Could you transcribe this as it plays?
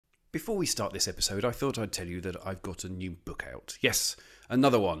Before we start this episode, I thought I'd tell you that I've got a new book out. Yes,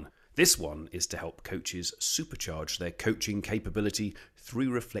 another one. This one is to help coaches supercharge their coaching capability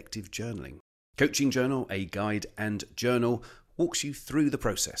through reflective journaling. Coaching Journal, a guide and journal, walks you through the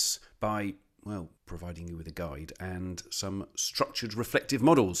process by, providing you with a guide and some structured reflective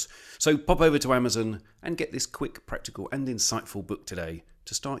models. So pop over to Amazon and get this quick, practical and insightful book today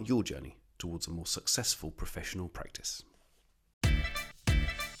to start your journey towards a more successful professional practice.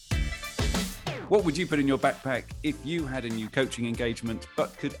 What would you put in your backpack if you had a new coaching engagement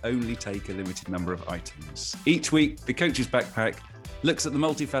but could only take a limited number of items? Each week, the Coach's Backpack looks at the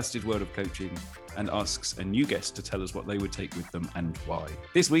multifaceted world of coaching and asks a new guest to tell us what they would take with them and why.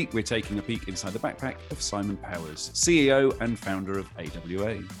 This week, we're taking a peek inside the backpack of Simon Powers, CEO and founder of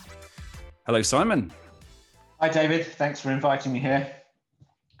AWA. Hello, Simon. Hi, David. Thanks for inviting me here.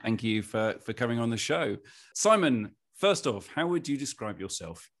 Thank you for coming on the show. Simon, first off, how would you describe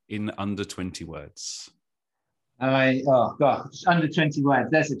yourself in under 20 words? Under 20 words,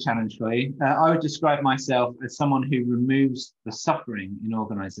 there's a challenge for you. I would describe myself as someone who removes the suffering in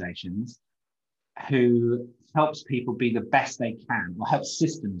organizations, who helps people be the best they can, or helps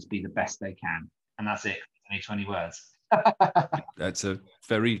systems be the best they can. And that's it, only 20 words. That's a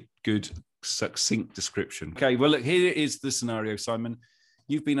very good, succinct description. Okay, well, look, here is the scenario, Simon.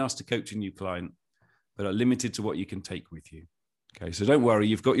 You've been asked to coach a new client, but are limited to what you can take with you. Okay, so don't worry,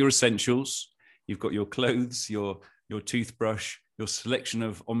 you've got your essentials, you've got your clothes, your toothbrush, your selection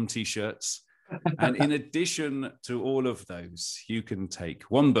of Om t-shirts. And in addition to all of those, you can take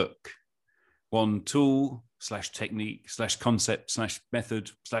one book, one tool / technique / concept /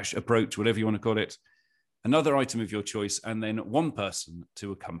 method / approach, whatever you want to call it, another item of your choice, and then one person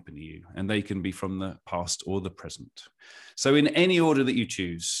to accompany you. And they can be from the past or the present. So in any order that you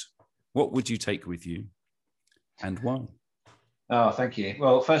choose, what would you take with you and why? Oh, thank you.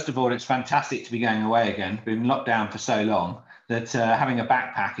 Well, first of all, it's fantastic to be going away again. We've been locked down for so long that having a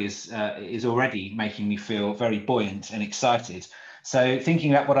backpack is already making me feel very buoyant and excited. So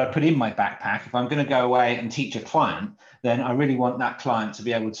thinking about what I put in my backpack, if I'm going to go away and teach a client, then I really want that client to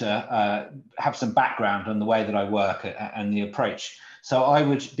be able to have some background on the way that I work and the approach. So I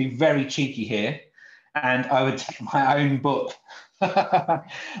would be very cheeky here, and I would take my own book. I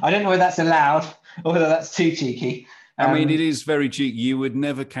don't know whether that's allowed or whether that's too cheeky. I mean, it is very cheeky. You would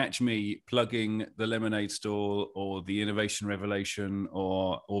never catch me plugging the Lemonade Stall or the Innovation Revelation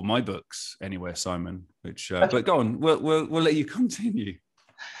or my books anywhere, Simon. But go on, we'll let you continue.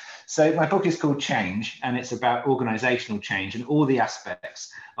 So my book is called Change, and it's about organizational change and all the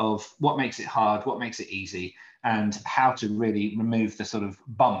aspects of what makes it hard, what makes it easy, and how to really remove the sort of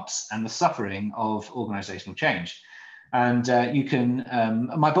bumps and the suffering of organizational change. And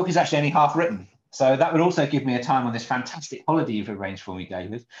my book is actually only half written. So that would also give me a time on this fantastic holiday you've arranged for me,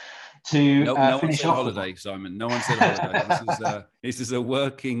 David, to no finish one off. said holiday, Simon. No one said holiday. This is a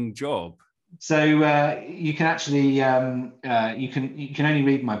working job. So you can actually you can only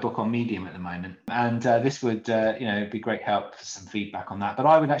read my book on Medium at the moment, and this would be great help for some feedback on that. But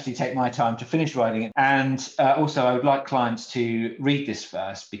I would actually take my time to finish writing it, and also I would like clients to read this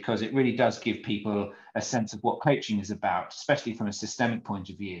first, because it really does give people a sense of what coaching is about, especially from a systemic point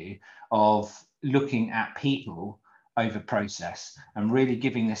of view of looking at people over process, and really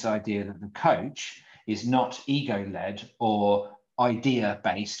giving this idea that the coach is not ego-led or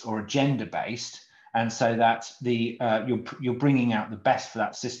idea-based or agenda-based, and so that you're bringing out the best for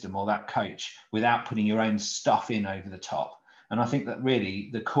that system or that coach without putting your own stuff in over the top. And I think that really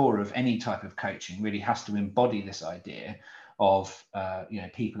the core of any type of coaching really has to embody this idea of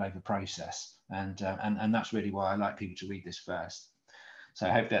people over process, and that's really why I like people to read this first. So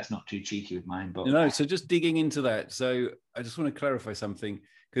I hope that's not too cheeky with my own book. No, so just digging into that. So I just want to clarify something,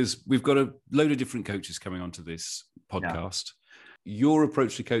 because we've got a load of different coaches coming onto this podcast. Yeah. Your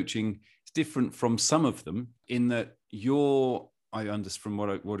approach to coaching is different from some of them in that I understand from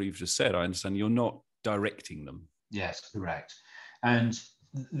what you've just said, I understand you're not directing them. Yes, correct. And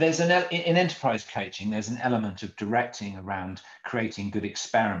there's in enterprise coaching, there's an element of directing around creating good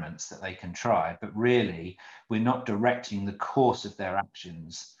experiments that they can try, but really we're not directing the course of their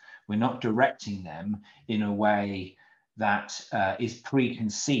actions. We're not directing them in a way that is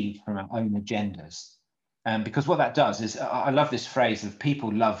preconceived from our own agendas. Because what that does is, I love this phrase of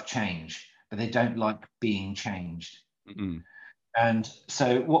people love change, but they don't like being changed. Mm-hmm. And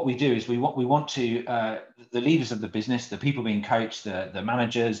so what we do is we want to, the leaders of the business, the people being coached, the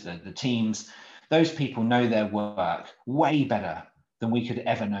managers, the teams, those people know their work way better than we could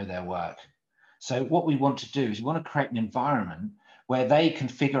ever know their work. So what we want to do is we want to create an environment where they can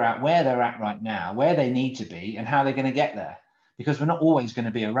figure out where they're at right now, where they need to be, and how they're going to get there. because we're not always going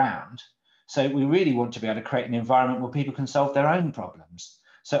to be around. So we really want to be able to create an environment where people can solve their own problems.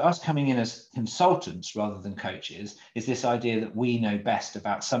 So us coming in as consultants rather than coaches is this idea that we know best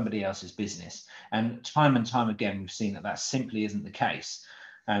about somebody else's business. And time again, we've seen that simply isn't the case.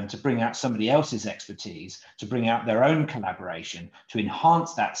 And to bring out somebody else's expertise, to bring out their own collaboration, to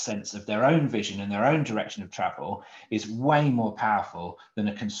enhance that sense of their own vision and their own direction of travel is way more powerful than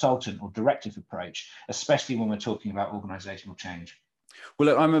a consultant or directive approach, especially when we're talking about organizational change. Well,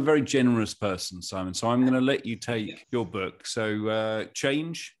 look, I'm a very generous person, Simon, so I'm going to let you take your book. So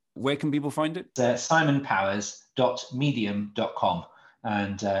Change, where can people find it? simonpowers.medium.com.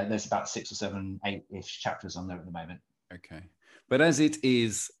 And there's about 6 or 7, 8-ish chapters on there at the moment. Okay. But as it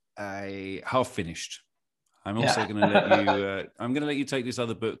is a half finished, I'm also going to let you, I'm going to let you take this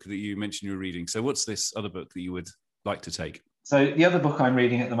other book that you mentioned you were reading. So what's this other book that you would like to take? So the other book I'm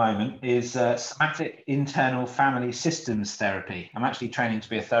reading at the moment is Somatic Internal Family Systems Therapy. I'm actually training to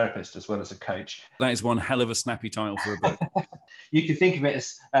be a therapist as well as a coach. That is one hell of a snappy title for a book. You can think of it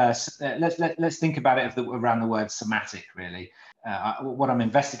as, let's think about it around the word somatic, really. What I'm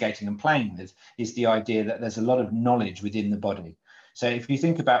investigating and playing with is the idea that there's a lot of knowledge within the body. So if you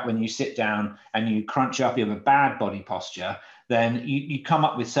think about when you sit down and you crunch up, you have a bad body posture, then you come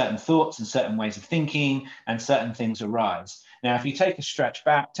up with certain thoughts and certain ways of thinking, and certain things arise. Now, if you take a stretch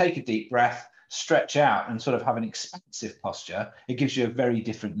back, take a deep breath, stretch out and sort of have an expansive posture, it gives you a very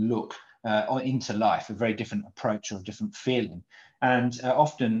different look into life, a very different approach or a different feeling. And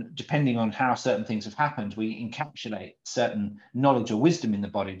often, depending on how certain things have happened, we encapsulate certain knowledge or wisdom in the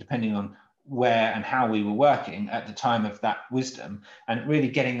body, depending on where and how we were working at the time of that wisdom. And really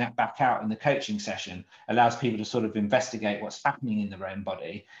getting that back out in the coaching session allows people to sort of investigate what's happening in their own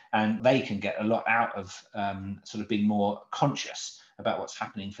body, and they can get a lot out of sort of being more conscious about what's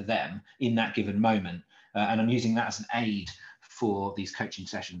happening for them in that given moment. And I'm using that as an aid for these coaching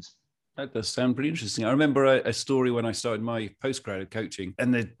sessions. That does sound pretty interesting. I remember a story when I started my postgraduate coaching,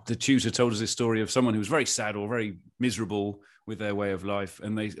 and the tutor told us this story of someone who was very sad or very miserable with their way of life.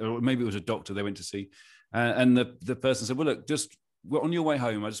 And or maybe it was a doctor they went to see. And the person said, well, look, just on your way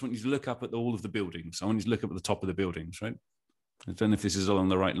home, I just want you to look up at all of the buildings. I want you to look up at the top of the buildings, right? I don't know if this is along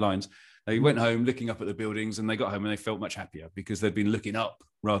the right lines. They went home looking up at the buildings, and they got home and they felt much happier because they'd been looking up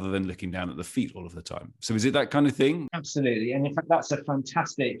rather than looking down at the feet all of the time. So is it that kind of thing? Absolutely. And in fact, that's a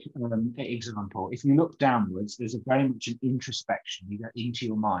fantastic example. If you look downwards, there's a very much an introspection. You go into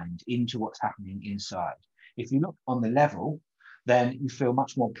your mind, into what's happening inside. If you look on the level, then you feel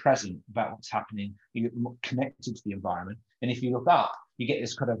much more present about what's happening. You're more connected to the environment. And if you look up, you get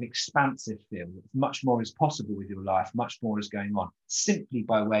this kind of expansive feel. Much more is possible with your life. Much more is going on simply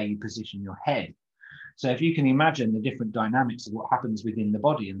by where you position your head. So if you can imagine the different dynamics of what happens within the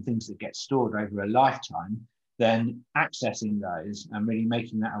body and things that get stored over a lifetime, then accessing those and really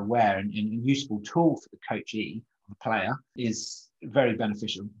making that aware and a useful tool for the coachee, the player, is very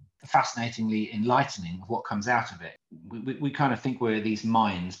beneficial. Fascinatingly enlightening of what comes out of it. We kind of think we're these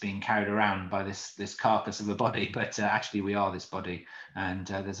minds being carried around by this carcass of a body, but actually we are this body, and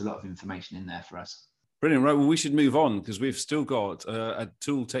there's a lot of information in there for us. Brilliant. Right. Well, we should move on because we've still got a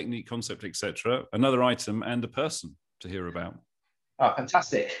tool, technique, concept, etc., another item, and a person to hear about. Oh,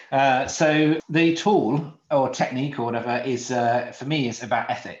 fantastic. So the tool or technique or whatever is, for me, is about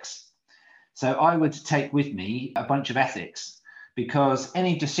ethics. So I would take with me a bunch of ethics, because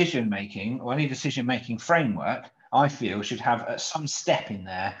any decision-making or any decision-making framework, I feel, should have at some step in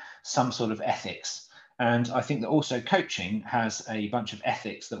there some sort of ethics. And I think that also coaching has a bunch of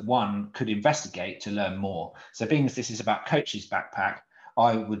ethics that one could investigate to learn more. So being as this is about Coach's Backpack,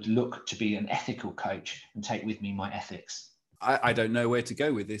 I would look to be an ethical coach and take with me my ethics. I don't know where to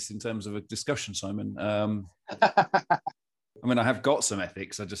go with this in terms of a discussion, Simon. I mean, I have got some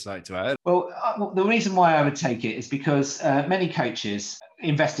ethics I'd just like to add. Well, the reason why I would take it is because many coaches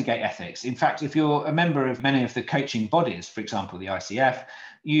investigate ethics. In fact, if you're a member of many of the coaching bodies, for example, the ICF,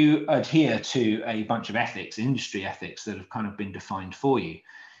 you adhere to a bunch of ethics, industry ethics that have kind of been defined for you.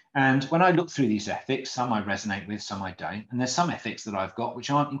 And when I look through these ethics, some I resonate with, some I don't. And there's some ethics that I've got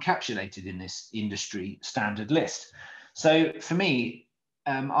which aren't encapsulated in this industry standard list. So for me,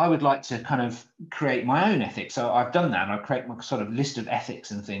 I would like to kind of create my own ethics. So I've done that, and I've created my sort of list of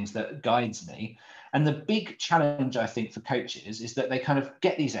ethics and things that guides me. And the big challenge, I think, for coaches is that they kind of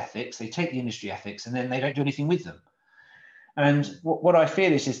get these ethics, they take the industry ethics, and then they don't do anything with them. And what I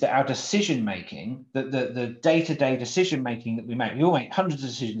feel is that our decision-making, the day-to-day decision-making that we all make hundreds of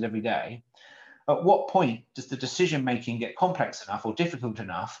decisions every day. At what point does the decision-making get complex enough or difficult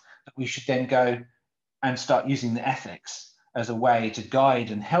enough that we should then go and start using the ethics as a way to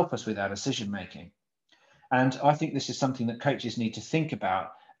guide and help us with our decision making? And I think this is something that coaches need to think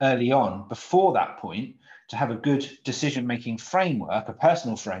about early on, before that point, to have a good decision-making framework, a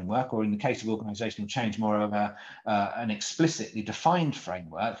personal framework, or in the case of organizational change, more of an explicitly defined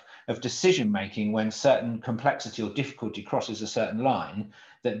framework of decision-making when certain complexity or difficulty crosses a certain line,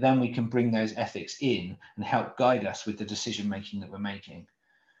 that then we can bring those ethics in and help guide us with the decision-making that we're making.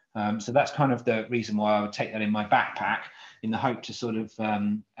 So that's kind of the reason why I would take that in my backpack, in the hope to sort of,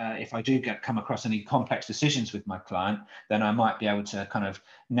 if I do come across any complex decisions with my client, then I might be able to kind of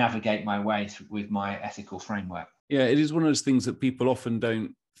navigate my way through with my ethical framework. Yeah, it is one of those things that people often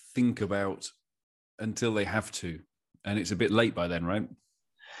don't think about until they have to. And it's a bit late by then, right?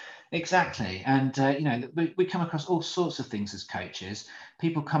 Exactly. And, we come across all sorts of things as coaches.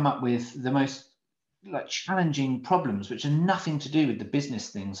 People come up with the most challenging problems which are nothing to do with the business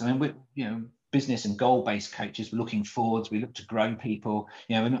things. I mean, we're business and goal-based coaches. We're looking forwards. We look to grow people.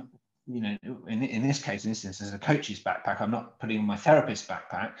 We're not, in this case, in this instance, as a coach's backpack, I'm not putting on my therapist's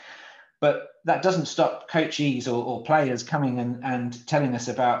backpack. But that doesn't stop coachees or players coming and telling us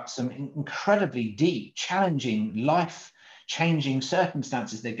about some incredibly deep, challenging, life-changing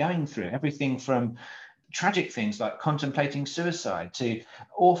circumstances they're going through. Everything from tragic things like contemplating suicide to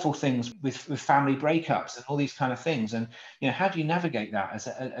awful things with family breakups and all these kind of things. And how do you navigate that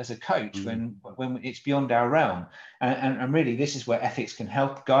as a coach when it's beyond our realm? And really, this is where ethics can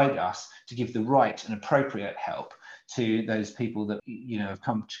help guide us to give the right and appropriate help to those people that have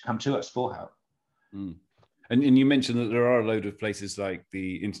come to us for help. And you mentioned that there are a load of places like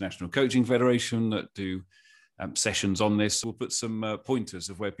the International Coaching Federation that do sessions on this. We'll put some pointers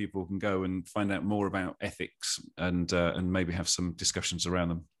of where people can go and find out more about ethics and maybe have some discussions around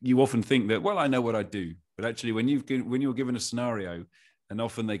them. You often think that, well, I know what I do, but actually when you're given a scenario, and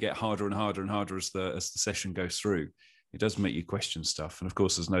often they get harder and harder and harder as the session goes through, it does make you question stuff. And of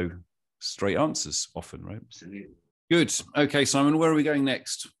course, there's no straight answers often, right? Absolutely. Good. Okay, Simon, where are we going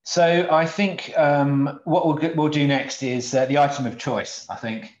next? So I think what we'll do next is the item of choice, I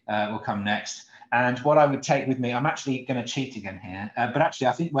think, will come next. And what I would take with me, I'm actually going to cheat again here, but actually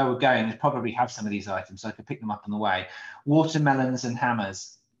I think where we're going is probably have some of these items, so I could pick them up on the way. Watermelons and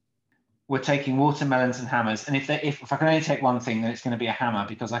hammers. We're taking watermelons and hammers. And if I can only take one thing, then it's going to be a hammer,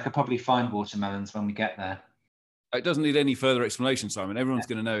 because I could probably find watermelons when we get there. It doesn't need any further explanation, Simon. Everyone's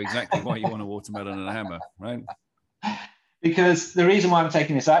going to know exactly why you want a watermelon and a hammer, right? Because the reason why I'm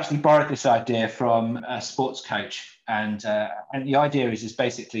taking this, I actually borrowed this idea from a sports coach. And the idea is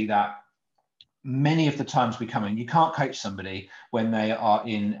basically that many of the times we come in, you can't coach somebody when they are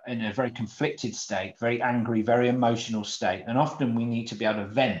in a very conflicted state, very angry, very emotional state. And often we need to be able to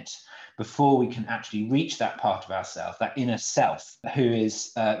vent before we can actually reach that part of ourselves, that inner self, who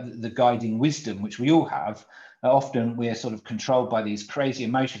is the guiding wisdom, which we all have. Often we're sort of controlled by these crazy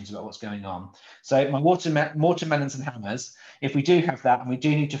emotions about what's going on. So my watermelons and hammers, if we do have that and we do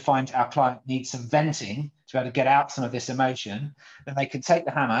need to find our client needs some venting to be able to get out some of this emotion, then they can take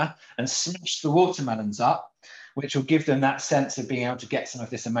the hammer and smash the watermelons up, which will give them that sense of being able to get some of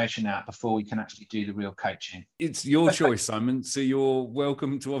this emotion out before we can actually do the real coaching. It's your choice, Simon. So you're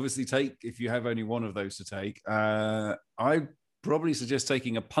welcome to obviously take, if you have only one of those to take. I probably suggest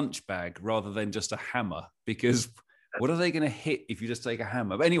taking a punch bag rather than just a hammer, because what are they going to hit if you just take a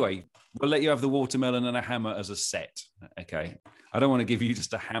hammer? But anyway, we'll let you have the watermelon and a hammer as a set. Okay. I don't want to give you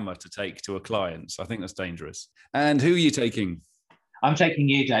just a hammer to take to a client. So I think that's dangerous. And who are you taking? I'm taking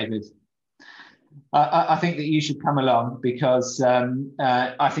you, David. I think that you should come along, because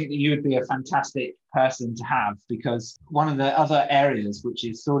I think that you would be a fantastic person to have, because one of the other areas which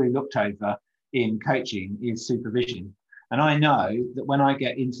is sorely looked over in coaching is supervision. And I know that when I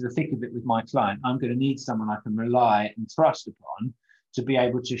get into the thick of it with my client, I'm going to need someone I can rely and trust upon to be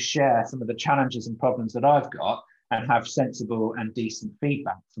able to share some of the challenges and problems that I've got and have sensible and decent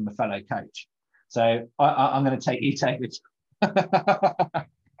feedback from a fellow coach. So I'm going to take you, David.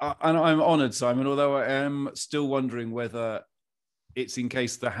 And I'm honoured, Simon, although I am still wondering whether it's in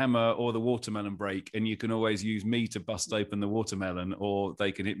case the hammer or the watermelon break, and you can always use me to bust open the watermelon, or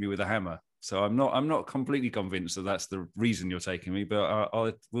they can hit me with a hammer. So I'm not completely convinced that that's the reason you're taking me, but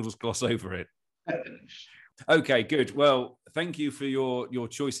we'll just gloss over it. Okay, good. Well, thank you for your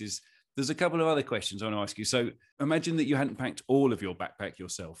choices. There's a couple of other questions I want to ask you. So imagine that you hadn't packed all of your backpack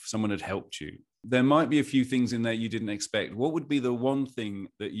yourself. Someone had helped you. There might be a few things in there you didn't expect. What would be the one thing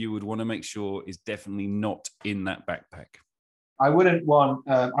that you would want to make sure is definitely not in that backpack? I wouldn't want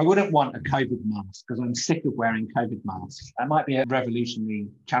a COVID mask, because I'm sick of wearing COVID masks. That might be a revolutionary,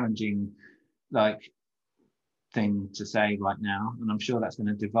 challenging thing to say right now, and I'm sure that's going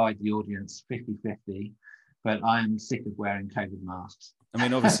to divide the audience 50-50, but I am sick of wearing COVID masks. I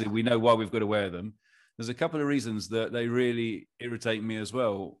mean, obviously we know why we've got to wear them. There's a couple of reasons that they really irritate me as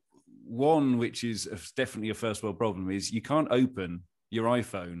well. One, which is definitely a first world problem, is you can't open your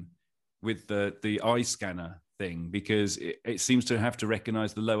iPhone with the eye scanner thing because it seems to have to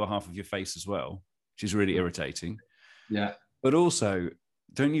recognize the lower half of your face as well, which is really irritating. Yeah. But also,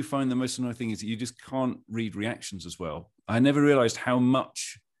 don't you find the most annoying thing is that you just can't read reactions as well? I never realized how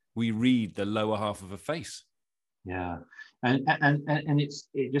much we read the lower half of a face. Yeah. And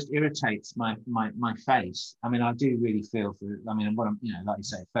it just irritates my face. I mean, I do really feel for, I mean, what I'm, like you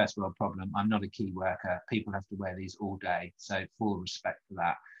say, first world problem. I'm not a key worker. People have to wear these all day. So full respect for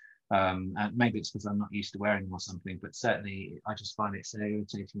that. And maybe it's because I'm not used to wearing them or something, but certainly I just find it so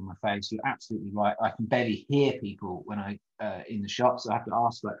irritating on my face. You're absolutely right. I can barely hear people when I in the shops. I have to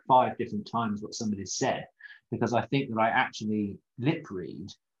ask like 5 different times what somebody said because I think that I actually lip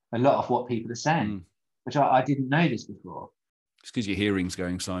read a lot of what people are saying, which I didn't know this before. It's because your hearing's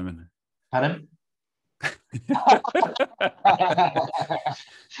going, Simon. Pardon?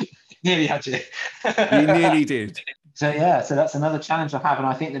 Nearly had you. You nearly did. So that's another challenge I have, and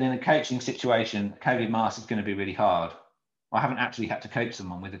I think that in a coaching situation, COVID mask is going to be really hard. I haven't actually had to coach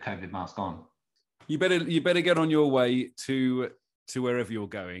someone with a COVID mask on. You better get on your way to wherever you're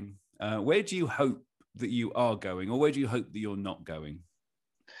going. Where do you hope that you are going, or where do you hope that you're not going?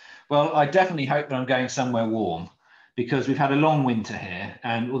 Well, I definitely hope that I'm going somewhere warm, because we've had a long winter here,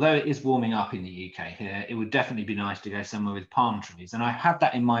 and although it is warming up in the UK here, it would definitely be nice to go somewhere with palm trees. And I have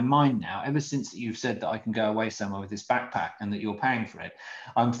that in my mind now, ever since you've said that I can go away somewhere with this backpack and that you're paying for it.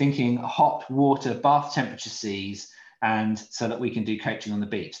 I'm thinking hot water, bath temperature seas, and so that we can do coaching on the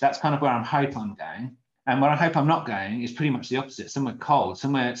beach. That's kind of where I hope I'm going. And where I hope I'm not going is pretty much the opposite, somewhere cold,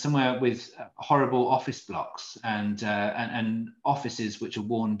 somewhere with horrible office blocks and offices which are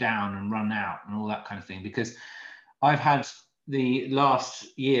worn down and run out and all that kind of thing. Because I've had the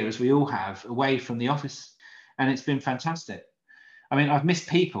last year, as we all have, away from the office, and it's been fantastic. I mean, I've missed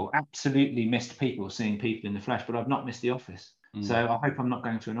people, absolutely missed people, seeing people in the flesh, but I've not missed the office. So I hope I'm not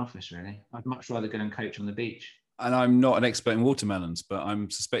going to an office, really. I'd much rather go and coach on the beach. And I'm not an expert in watermelons, but I'm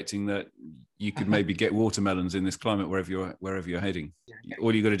suspecting that you could maybe get watermelons in this climate wherever you're heading.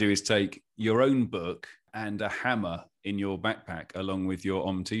 All you got to do is take your own book and a hammer in your backpack along with your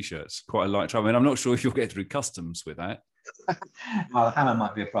OM t-shirts. Quite a light travel. I mean, I'm not sure if you'll get through customs with that. Well, the hammer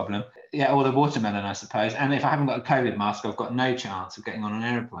might be a problem. Yeah, or the watermelon, I suppose. And if I haven't got a COVID mask, I've got no chance of getting on an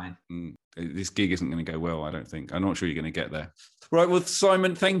aeroplane. This gig isn't going to go well, I don't think. I'm not sure you're going to get there. Right, well,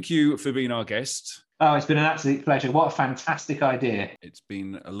 Simon, thank you for being our guest. Oh, it's been an absolute pleasure. What a fantastic idea. It's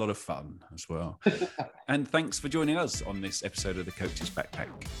been a lot of fun as well. And thanks for joining us on this episode of The Coach's Backpack.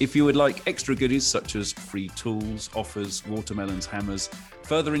 If you would like extra goodies such as free tools, offers, watermelons, hammers,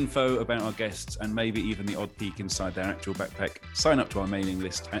 further info about our guests, and maybe even the odd peek inside their actual backpack, sign up to our mailing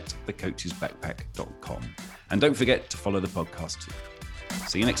list at thecoachesbackpack.com. And don't forget to follow the podcast too.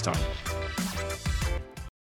 See you next time.